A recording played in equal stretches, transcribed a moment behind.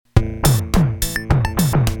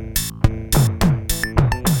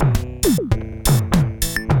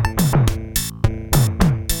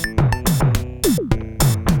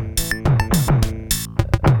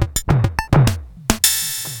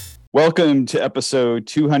Welcome to episode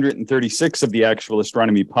 236 of the Actual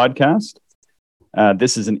Astronomy Podcast.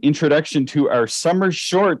 This is an introduction to our summer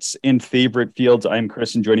shorts in favorite fields. I'm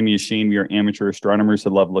Chris, and joining me is Shane. We are amateur astronomers who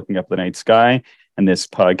love looking up the night sky, and this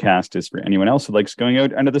podcast is for anyone else who likes going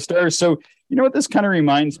out under the stars. So, you know what this kind of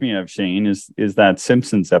reminds me of, Shane, is that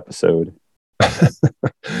Simpsons episode.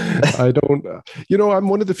 I don't, I'm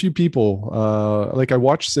one of the few people, I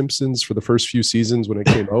watched Simpsons for the first few seasons when it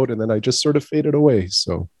came out, and then I just sort of faded away.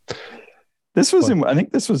 So I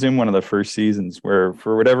think this was in one of the first seasons where,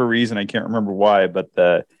 for whatever reason, I can't remember why, but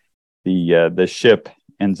the ship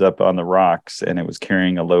ends up on the rocks and it was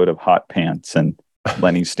carrying a load of hot pants, and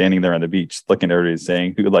Lenny's standing there on the beach looking at everybody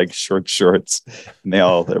saying, "Who likes short shorts?" And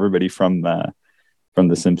everybody from the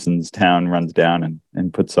Simpsons town runs down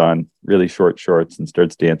and puts on really short shorts and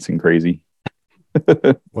starts dancing crazy.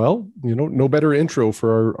 Well, no better intro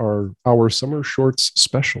for our summer shorts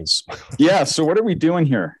specials. Yeah. So what are we doing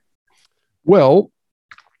here? Well,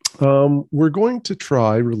 we're going to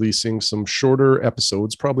try releasing some shorter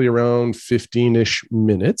episodes, probably around 15-ish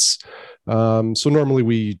minutes. So normally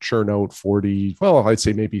we churn out I'd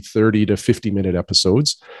say maybe 30 to 50-minute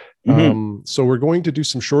episodes. Mm-hmm. So we're going to do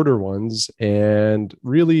some shorter ones, and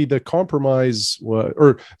really the compromise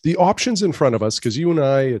or the options in front of us, because you and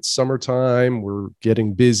I, it's summertime, we're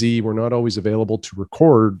getting busy, we're not always available to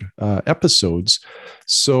record episodes.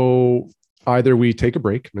 So either we take a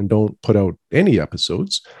break and don't put out any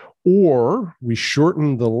episodes, or we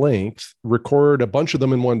shorten the length, record a bunch of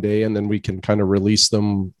them in one day, and then we can kind of release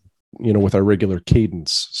them, with our regular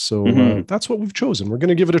cadence. So that's what we've chosen. We're going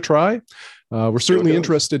to give it a try. We're certainly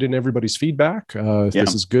interested in everybody's feedback, if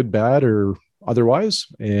this is good, bad, or otherwise.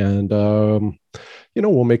 And,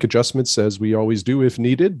 we'll make adjustments as we always do if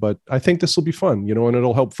needed, but I think this will be fun, and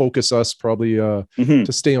it'll help focus us probably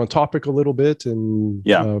to stay on topic a little bit and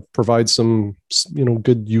provide some,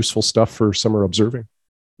 good, useful stuff for summer observing.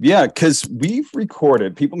 Yeah, because we've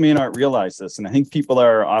recorded, people may not realize this, and I think people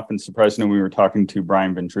are often surprised. We were talking to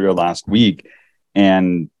Brian Ventura last week,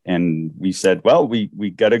 and we said, well, we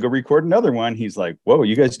got to go record another one. He's like, whoa,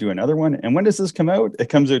 you guys do another one? And when does this come out? It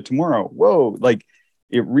comes out tomorrow. Whoa,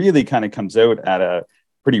 it really kind of comes out at a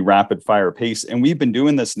pretty rapid fire pace. And we've been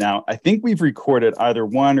doing this now. I think we've recorded either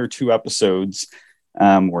one or two episodes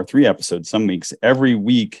or three episodes some weeks every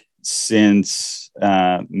week since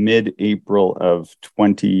mid-April of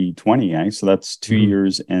 2020. So that's 2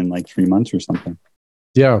 years and 3 months or something.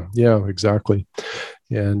 Yeah, exactly.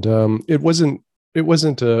 And it wasn't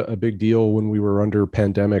a big deal when we were under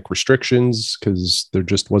pandemic restrictions, because there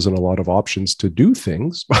just wasn't a lot of options to do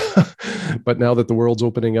things. But now that the world's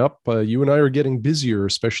opening up, you and I are getting busier,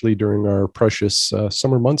 especially during our precious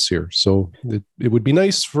summer months here. So it would be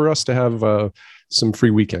nice for us to have some free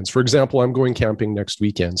weekends. For example, I'm going camping next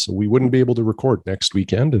weekend, so we wouldn't be able to record next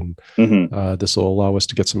weekend, and this will allow us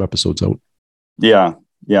to get some episodes out. Yeah.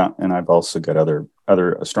 And I've also got other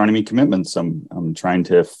astronomy commitments. I'm trying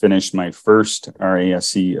to finish my first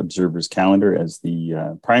RASC Observers Calendar as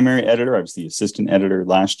the primary editor. I was the assistant editor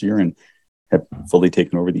last year and have fully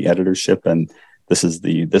taken over the editorship. And this is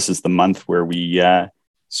the month where we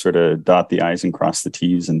sort of dot the I's and cross the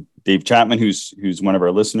T's. And Dave Chapman, who's one of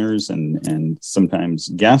our listeners and sometimes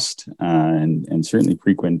guest and certainly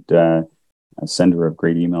frequent a sender of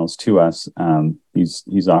great emails to us.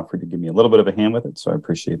 He's offered to give me a little bit of a hand with it, so I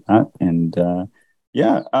appreciate that. And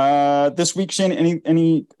this week, Shane,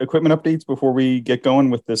 any equipment updates before we get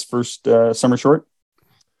going with this first summer short?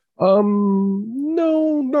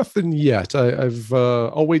 No, nothing yet.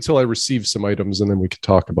 I'll wait till I receive some items and then we can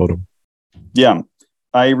talk about them. Yeah,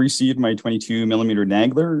 I received my 22 millimeter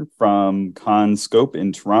Nagler from ConScope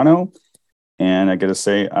in Toronto. And I got to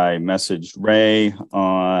say, I messaged Ray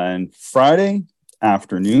on Friday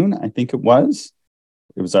afternoon, I think it was.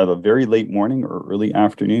 It was either very late morning or early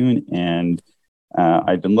afternoon. And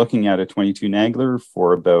I'd been looking at a 22 Nagler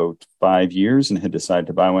for about 5 years and had decided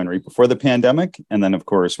to buy one right before the pandemic. And then, of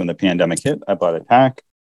course, when the pandemic hit, I bought a TAC,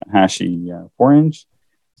 a Hashi 4-inch,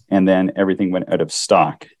 and then everything went out of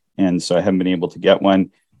stock. And so I haven't been able to get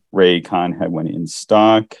one. Ray Con had one in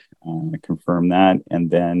stock. I confirmed that.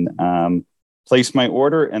 And then placed my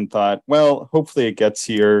order and thought, well, hopefully it gets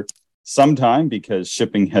here sometime, because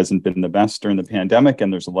shipping hasn't been the best during the pandemic.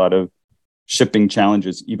 And there's a lot of shipping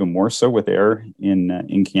challenges, even more so with air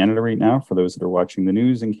in Canada right now, for those that are watching the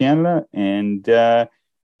news in Canada. And that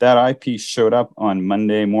eyepiece showed up on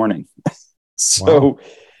Monday morning. So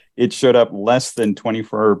it showed up less than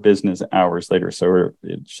 24 business hours later. So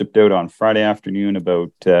it shipped out on Friday afternoon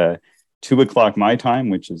about 2 o'clock my time,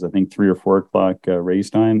 which is, I think, 3 or 4 o'clock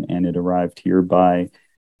Ray's time. And it arrived here by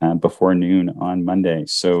before noon on Monday.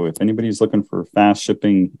 So if anybody's looking for fast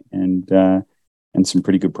shipping and some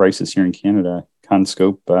pretty good prices here in Canada,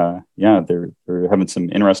 ConScope, they're having some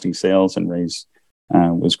interesting sales, and Ray's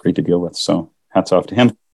was great to deal with. So hats off to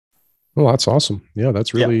him. Oh, that's awesome. Yeah,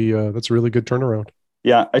 that's really that's a really good turnaround.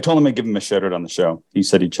 Yeah, I told him I'd give him a shout out on the show. He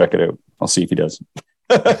said he'd check it out. I'll see if he does.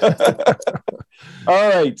 All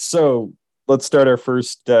right, so let's start our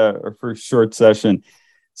first short session.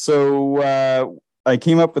 So I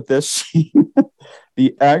came up with this: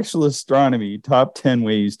 the Actual Astronomy Top 10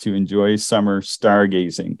 Ways to Enjoy Summer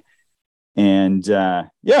Stargazing. And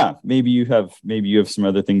maybe you have some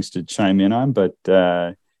other things to chime in on, but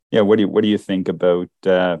what do you think about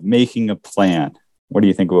making a plan? What do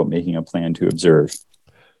you think about making a plan to observe?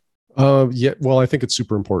 Well, I think it's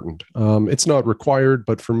super important. It's not required,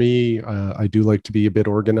 but for me, I do like to be a bit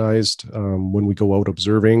organized when we go out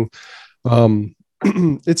observing.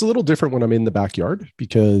 It's a little different when I'm in the backyard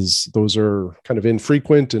because those are kind of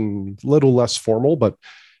infrequent and a little less formal. But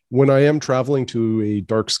when I am traveling to a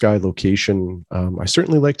dark sky location, I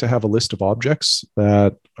certainly like to have a list of objects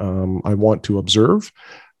that I want to observe.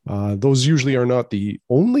 Those usually are not the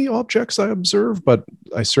only objects I observe, but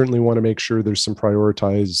I certainly want to make sure there's some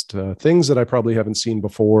prioritized things that I probably haven't seen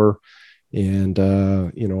before. And,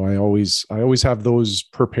 I always have those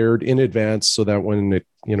prepared in advance so that when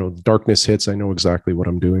darkness hits, I know exactly what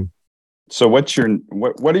I'm doing. So what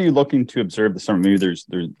are you looking to observe this summer? Maybe there's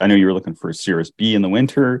I know you were looking for Sirius B in the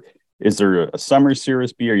winter. Is there a summer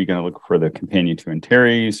Sirius B? Are you going to look for the companion to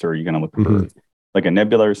Antares, or are you going to look for like a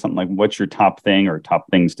nebula or something? Like, what's your top thing or top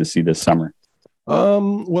things to see this summer?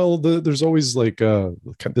 Well, there's always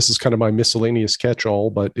this is kind of my miscellaneous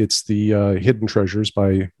catch-all, but it's the Hidden Treasures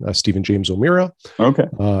by Stephen James O'Meara. Okay.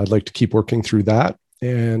 I'd like to keep working through that.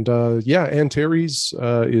 And Antares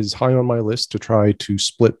is high on my list to try to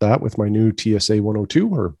split that with my new TSA 102,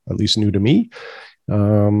 or at least new to me.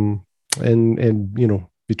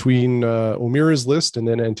 Between O'Meara's list and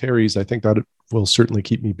then Antares, I think that will certainly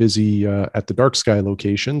keep me busy at the dark sky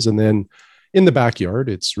locations. And then in the backyard,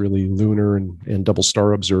 it's really lunar and double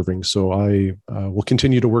star observing. So I will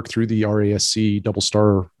continue to work through the RASC double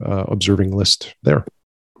star observing list there.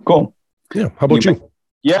 Cool. Yeah. How about you?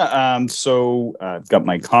 Yeah. So I've got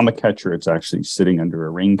my comet catcher. It's actually sitting under a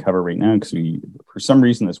rain cover right now because for some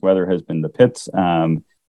reason, this weather has been the pits.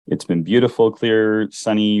 It's been beautiful, clear,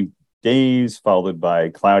 sunny days, followed by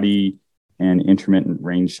cloudy and intermittent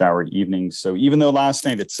rain shower evenings. So even though last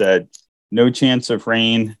night it said no chance of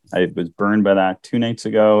rain, I was burned by that 2 nights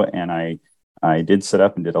ago, and I did sit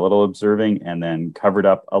up and did a little observing and then covered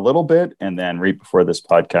up a little bit. And then right before this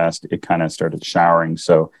podcast, it kind of started showering.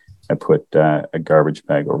 So I put a garbage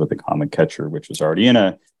bag over the comet catcher, which was already in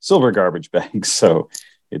a silver garbage bag. So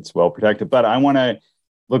it's well protected. But I want to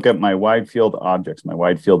look at my wide field objects, my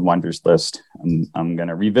wide field wonders list. I'm going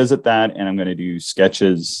to revisit that, and I'm going to do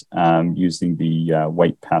sketches using the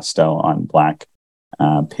white pastel on black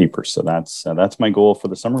paper. So that's my goal for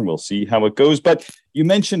the summer. We'll see how it goes. But you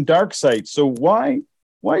mentioned dark sites. So why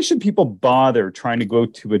should people bother trying to go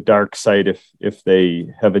to a dark site if they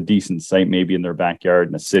have a decent site, maybe in their backyard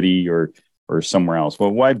in a city or somewhere else?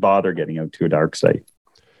 Well, why bother getting out to a dark site?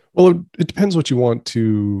 Well, it depends what you want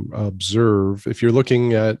to observe. If you're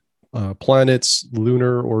looking at planets,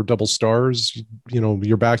 lunar or double stars,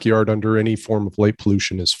 your backyard under any form of light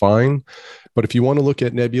pollution is fine. But if you want to look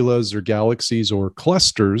at nebulas or galaxies or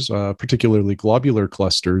clusters, particularly globular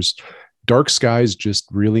clusters, dark skies just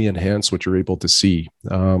really enhance what you're able to see.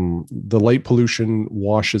 The light pollution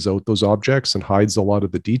washes out those objects and hides a lot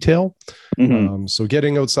of the detail. Mm-hmm. So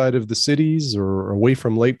getting outside of the cities or away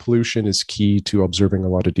from light pollution is key to observing a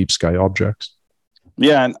lot of deep sky objects.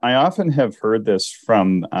 Yeah, and I often have heard this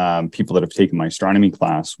from people that have taken my astronomy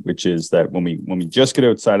class, which is that when we just get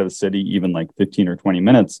outside of the city, even like 15 or 20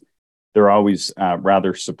 minutes, they're always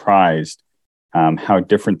rather surprised how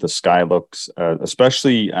different the sky looks,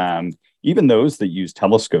 especially even those that use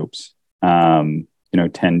telescopes,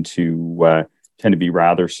 tend to be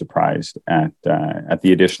rather surprised at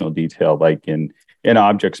the additional detail, like in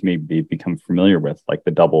objects maybe they've become familiar with, like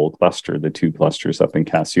the double cluster, the 2 clusters up in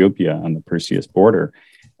Cassiopeia on the Perseus border.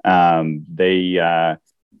 They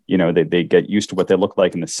get used to what they look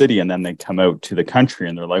like in the city, and then they come out to the country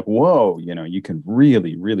and they're like, whoa, you can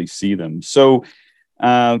really, really see them. So,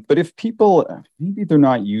 but if people, maybe they're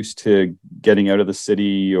not used to getting out of the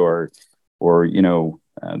city or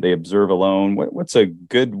they observe alone, what's a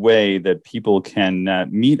good way that people can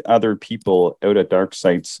meet other people out at dark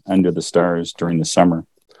sites under the stars during the summer?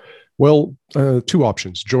 Well, 2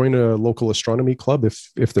 options. Join a local astronomy club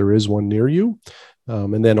if there is one near you.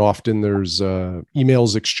 And then often there's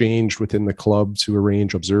emails exchanged within the club to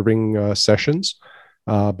arrange observing sessions.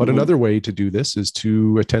 But another way to do this is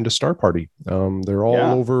to attend a star party. They're all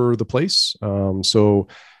over the place. So,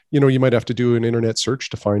 you might have to do an internet search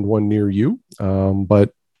to find one near you.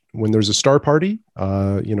 But when there's a star party,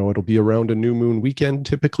 it'll be around a new moon weekend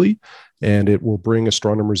typically, and it will bring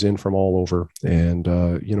astronomers in from all over. And,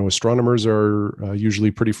 astronomers are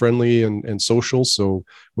usually pretty friendly and social. So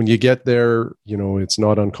when you get there, it's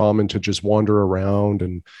not uncommon to just wander around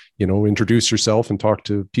and, introduce yourself and talk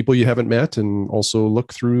to people you haven't met, and also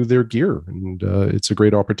look through their gear. And it's a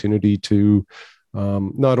great opportunity to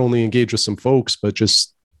not only engage with some folks, but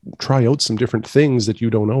just try out some different things that you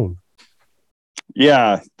don't own.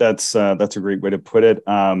 Yeah, that's a great way to put it.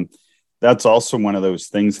 That's also one of those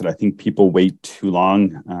things that I think people wait too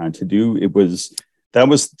long to do. That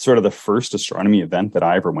was sort of the first astronomy event that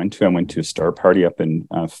I ever went to. I went to a star party up in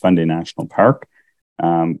Fundy National Park,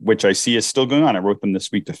 which I see is still going on. I wrote them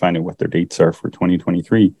this week to find out what their dates are for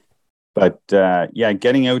 2023. But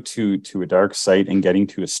getting out to a dark site and getting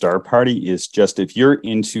to a star party is just, if you're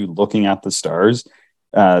into looking at the stars,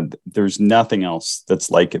 there's nothing else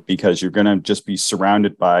that's like it, because you're going to just be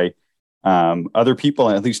surrounded by other people.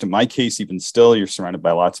 And at least in my case, even still, you're surrounded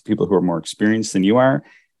by lots of people who are more experienced than you are.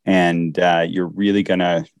 And you're really going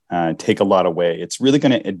to take a lot away. It's really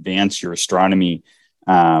going to advance your astronomy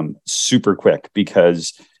super quick,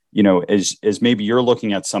 because, as maybe you're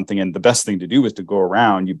looking at something, and the best thing to do is to go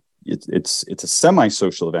around. It's a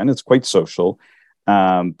semi-social event. It's quite social.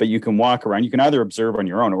 But you can walk around. You can either observe on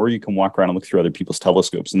your own, or you can walk around and look through other people's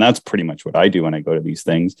telescopes. And that's pretty much what I do when I go to these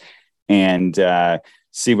things, and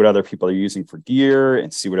see what other people are using for gear,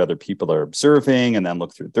 and see what other people are observing, and then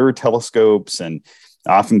look through their telescopes. And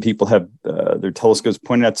often people have their telescopes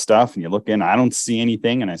pointed at stuff, and you look in, I don't see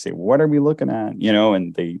anything. And I say, what are we looking at?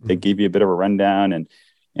 And they give you a bit of a rundown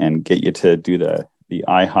and get you to do the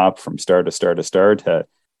IHOP from star to star to star to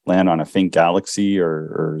land on a faint galaxy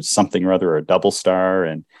or something or other, or a double star.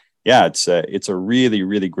 And yeah, it's a really,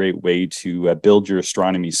 really great way to build your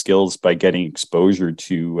astronomy skills by getting exposure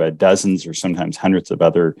to dozens or sometimes hundreds of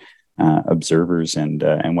other observers and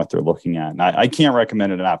what they're looking at. And I can't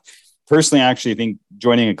recommend it enough. Personally, I actually think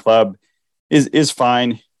joining a club is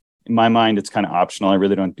fine. In my mind, it's kind of optional. I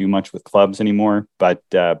really don't do much with clubs anymore. But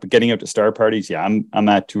getting out to star parties, yeah, I'm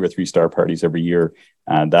at 2 or 3 star parties every year.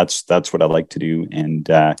 That's what I like to do,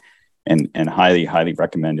 and highly, highly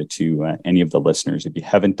recommend it to any of the listeners. If you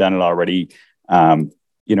haven't done it already, but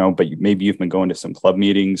maybe you've been going to some club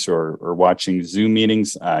meetings or watching Zoom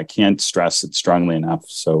meetings, I can't stress it strongly enough.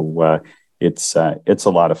 So it's a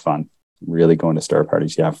lot of fun, really, going to star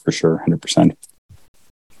parties. Yeah, for sure, 100%.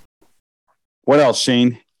 What else,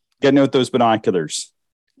 Shane? Getting out those binoculars.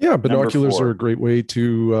 Yeah, binoculars are a great way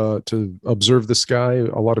to observe the sky.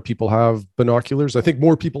 A lot of people have binoculars. I think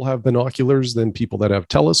more people have binoculars than people that have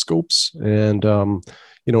telescopes. And,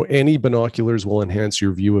 any binoculars will enhance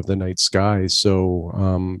your view of the night sky.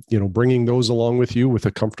 So, bringing those along with you with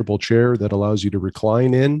a comfortable chair that allows you to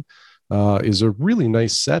recline in is a really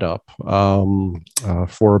nice setup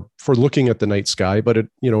for looking at the night sky. But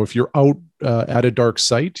if you're out at a dark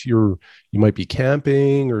site, you might be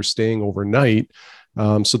camping or staying overnight.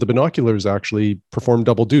 So the binoculars actually perform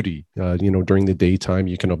double duty. During the daytime,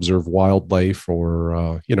 you can observe wildlife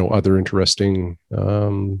or other interesting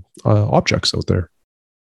objects out there.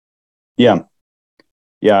 Yeah.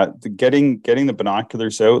 Getting the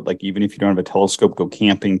binoculars out, like, even if you don't have a telescope, go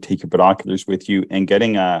camping, take your binoculars with you, and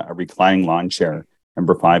getting a reclining lawn chair.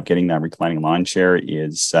 Number 5, getting that reclining lawn chair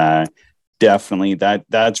is definitely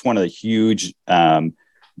that's one of the huge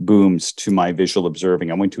booms to my visual observing.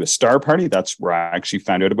 I went to a star party. That's where I actually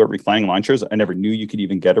found out about reclining lawn chairs. I never knew you could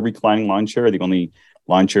even get a reclining lawn chair. The only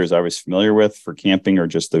lawn chairs I was familiar with for camping are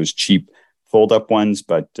just those cheap fold-up ones.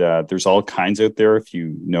 But there's all kinds out there if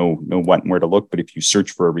you know what and where to look. But if you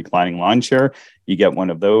search for a reclining lawn chair, you get one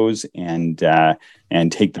of those and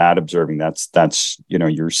take that observing. That's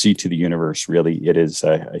your seat to the universe. Really, it is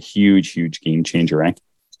a huge, huge game changer, right?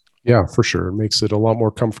 Yeah, for sure. It makes it a lot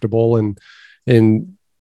more comfortable, and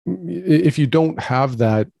if you don't have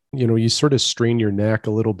that, you sort of strain your neck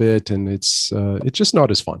a little bit, and it's just not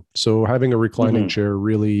as fun. So having a reclining chair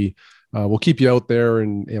really will keep you out there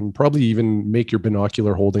and probably even make your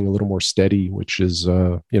binocular holding a little more steady, which is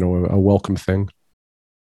a welcome thing.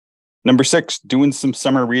 Number 6, doing some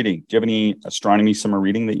summer reading. Do you have any astronomy summer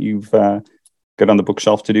reading that you've got on the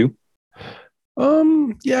bookshelf to do?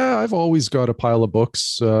 Yeah, I've always got a pile of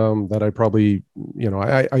books that I probably,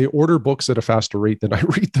 I order books at a faster rate than I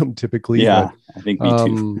read them typically. Yeah, But I think me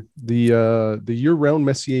too. the year-round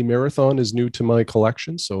Messier Marathon is new to my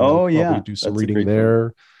collection, so I'll Oh probably yeah, do some that's a reading great book.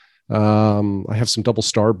 there. I have some Double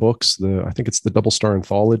Star books. I think it's the Double Star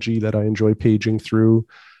anthology that I enjoy paging through.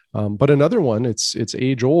 But another one, it's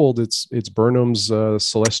age old. It's Burnham's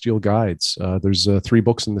Celestial Guides. There's 3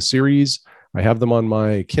 books in the series. I have them on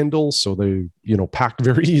my Kindle, so they pack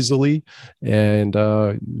very easily. And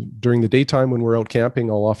during the daytime when we're out camping,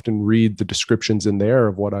 I'll often read the descriptions in there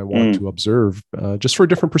of what I want Mm. to observe, just for a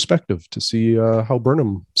different perspective to see how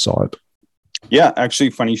Burnham saw it. Yeah,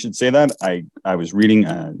 actually, funny you should say that. I was reading,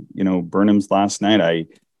 Burnham's last night.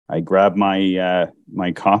 I grabbed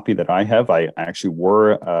my copy that I have. I actually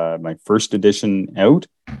wore my first edition out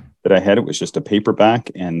that I had. It was just a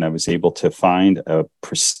paperback, and I was able to find a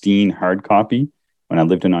pristine hard copy when I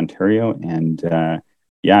lived in Ontario. And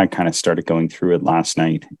I kind of started going through it last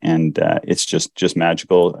night, and it's just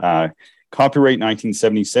magical. Copyright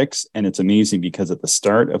 1976, and it's amazing because at the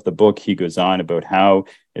start of the book, he goes on about how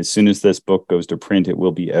as soon as this book goes to print, it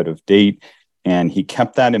will be out of date, and he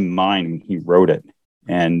kept that in mind when he wrote it.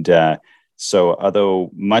 And so although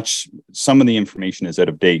some of the information is out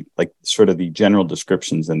of date, like sort of the general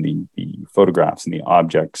descriptions and the photographs and the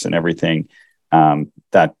objects and everything,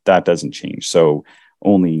 that doesn't change. So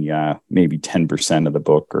only maybe 10% of the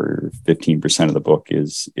book or 15% of the book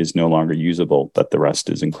is no longer usable, but the rest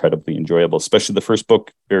is incredibly enjoyable, especially the first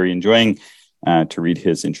book, very enjoying to read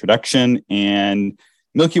his introduction. And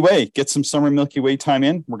Milky Way, get some summer Milky Way time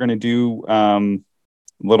in. We're going to do a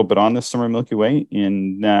little bit on this summer Milky Way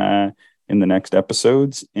in the next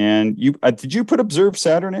episodes. And you did you put Observe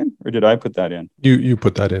Saturn in, or did I put that in? You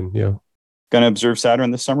put that in, yeah. Going to observe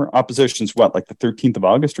Saturn this summer. Opposition's what, like the 13th of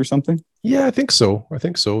August or something? Yeah, I think so.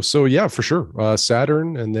 So yeah, for sure.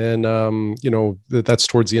 Saturn, and then that's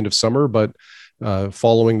towards the end of summer, but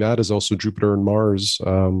following that is also Jupiter and Mars.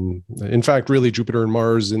 In fact, really Jupiter and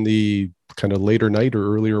Mars in the kind of later night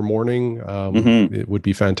or earlier morning. It would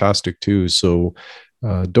be fantastic too. So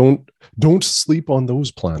don't sleep on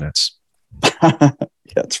those planets.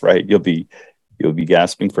 That's right. You'll be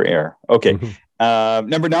gasping for air. Okay.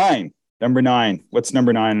 Number nine. What's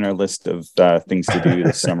number 9 on our list of things to do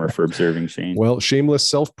this summer for observing, Shane? Well, shameless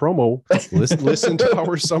self-promo. Listen to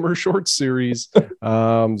our summer short series.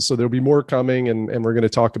 So there'll be more coming, and we're going to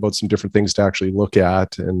talk about some different things to actually look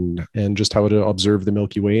at and just how to observe the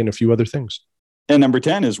Milky Way and a few other things. And number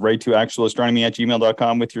 10 is write to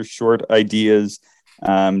actualastronomy@gmail.com with your short ideas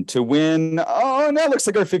to win. Oh, no, it looks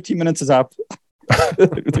like our 15 minutes is up.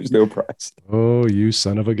 There's no prize. Oh, you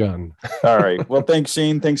son of a gun. All right. Well, thanks,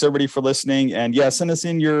 Shane. Thanks, everybody, for listening. And send us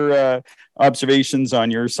in your observations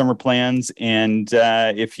on your summer plans. And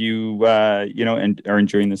if you, and are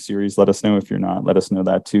enjoying this series, let us know. If you're not, let us know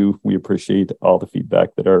that too. We appreciate all the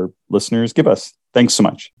feedback that our listeners give us. Thanks so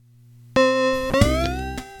much.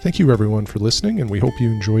 Thank you, everyone, for listening, and we hope you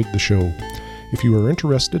enjoyed the show. If you are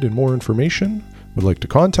interested in more information, would like to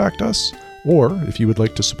contact us, or if you would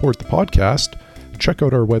like to support the podcast, check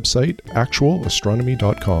out our website,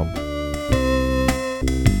 actualastronomy.com.